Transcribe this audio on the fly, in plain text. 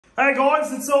Hey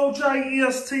guys, it's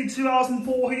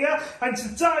OJEST2004 here, and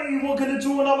today we're going to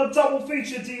do another double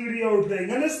feature DVD opening.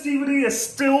 And this DVD is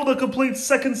still the complete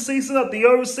second season of the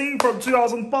OC from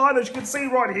 2005, as you can see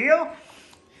right here.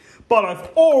 But I've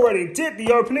already did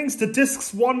the openings to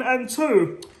discs 1 and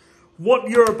 2. What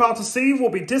you're about to see will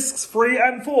be discs 3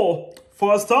 and 4.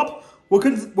 First up, we're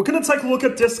going to take a look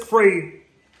at disc 3.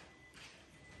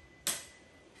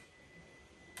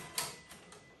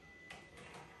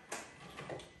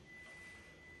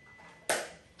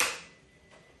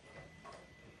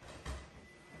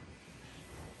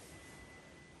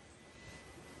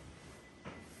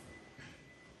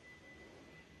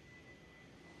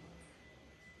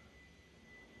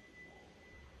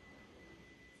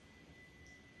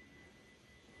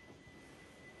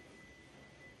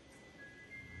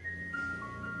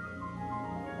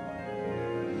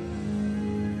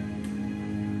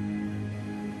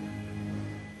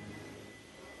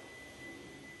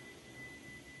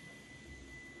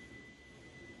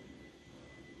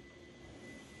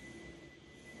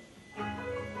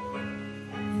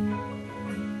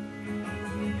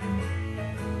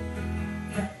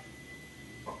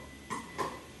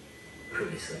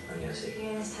 You're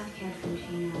in this tough kid from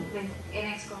Chino with an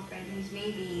ex-girlfriend who's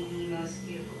maybe the most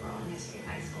beautiful girl in the history of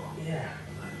high school. Yeah,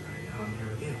 but right now I'm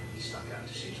here again. He stuck out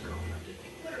to see his girlfriend, didn't he?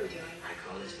 What are we doing? I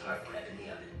call this part bread in the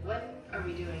oven. What are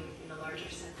we doing in the larger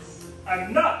sense?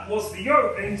 And that was the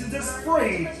opening to disc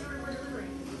 3.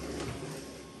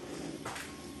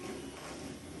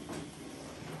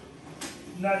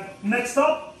 Now, next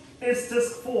up is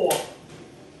disc 4.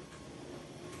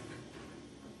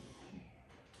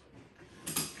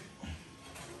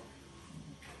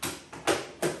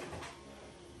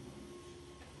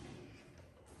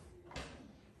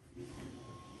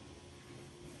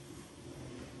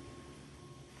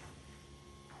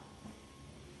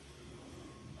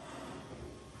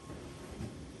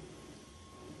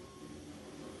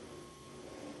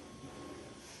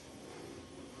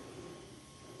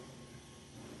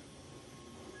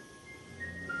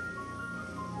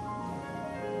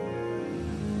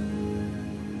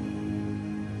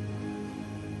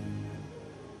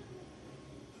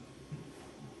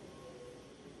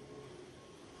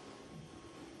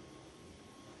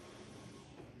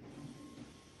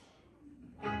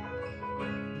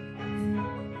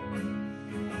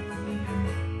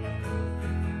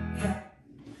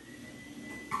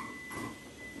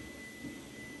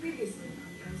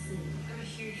 I'm a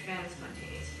huge fan of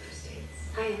spontaneous first dates.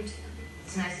 I am too.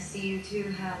 It's nice to see you two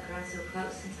have grown so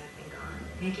close since I've been gone.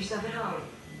 Make yourself at home.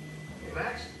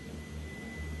 Relax.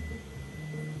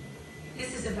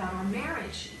 This is about our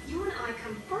marriage. You and I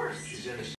come first. She's in a